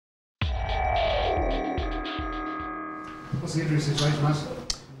What's the injury situation, Matt?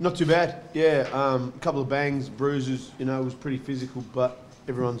 Not too bad, yeah. A couple of bangs, bruises, you know, it was pretty physical, but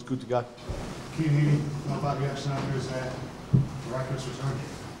everyone's good to go. Keane Healy, not bad reaction after his miraculous return.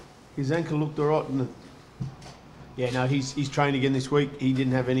 His ankle looked alright, didn't it? Yeah, no, he's trained again this week. He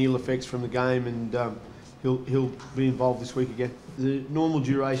didn't have any ill effects from the game, and he'll be involved this week again. The normal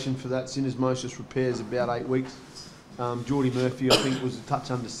duration for that syndesmosis repair is about 8 weeks. Geordie Murphy, I think, was a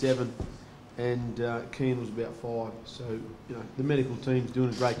touch under 7, and Keane was about 5. So, you know, the medical team's doing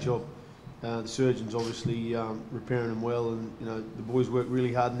a great job. The surgeon's obviously repairing them well, and you know the boys work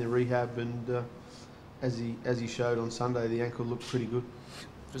really hard in their rehab. And as he showed on Sunday, the ankle looked pretty good.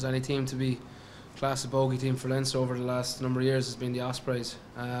 If there's any team to be class of bogey team for Leinster over the last number of years, has been the Ospreys.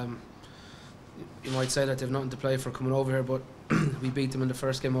 You might say that they've nothing to play for coming over here, but we beat them in the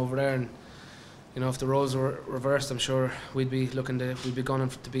first game over there, and you know, if the roles were reversed, I'm sure we'd be gunning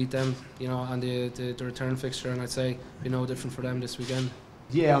to beat them, you know, on the return fixture, and I'd say it'd be no different for them this weekend.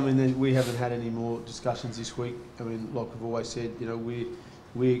 Yeah, I mean, we haven't had any more discussions this week. I mean, like we've always said, you know,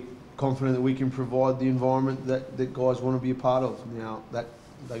 we're confident that we can provide the environment that guys want to be a part of. Now, that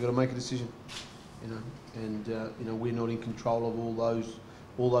they got to make a decision, you know, and you know, we're not in control of all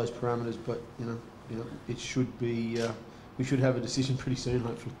those parameters, but you know, it should be. We should have a decision pretty soon,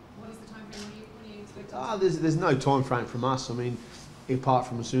 hopefully. What is the time frame? When are you expecting? There's no time frame from us. I mean, apart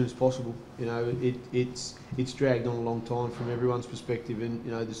from as soon as possible. You know, it's dragged on a long time from everyone's perspective, and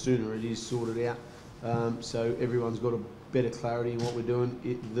you know, the sooner it is sorted out, so everyone's got a better clarity in what we're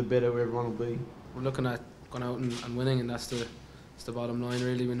doing, the better everyone will be. We're looking at going out and winning, and that's the bottom line.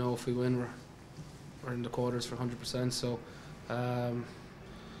 Really, we know if we win, we're in the quarters for 100%. So I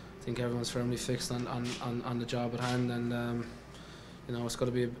think everyone's firmly fixed on the job at hand, and you know, it's got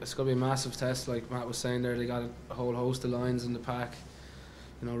to be a massive test. Like Matt was saying there, they got a whole host of lines in the pack.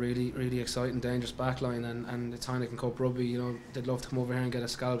 You know, really exciting, dangerous backline, and it's Heineken Cup rugby. You know, they'd love to come over here and get a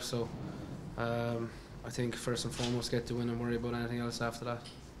scalp. So I think first and foremost get to win and worry about anything else after that.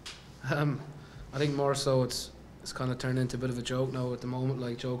 I think more so it's kind of turned into a bit of a joke now at the moment,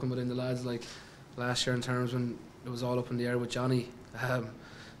 like joking within the lads. Like last year in terms when it was all up in the air with Johnny, it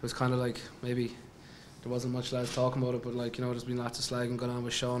was kind of like maybe there wasn't much lads talking about it, but like, you know, there's been lots of slagging going on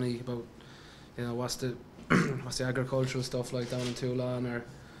with Shawnee about, you know, what's the agricultural stuff like down in Toulon, or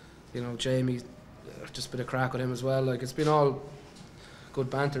you know, Jamie, just a bit of crack with him as well. Like, it's been all good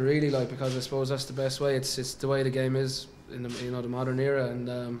banter really, like, because I suppose that's the best way. It's the way the game is in the, you know, the modern era,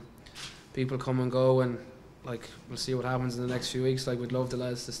 and people come and go, and like, we'll see what happens in the next few weeks. Like, we'd love the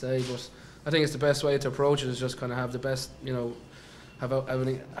lads to stay, but I think it's the best way to approach it, is just kind of have the best, you know, have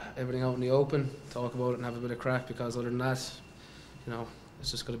everything out in the open, talk about it and have a bit of crack, because other than that, you know,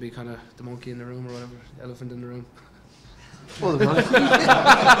 it's just going to be kind of the monkey in the room or whatever, elephant in the room. Well, the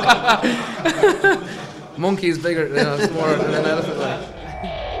Monkey is bigger, you know, it's more than an elephant.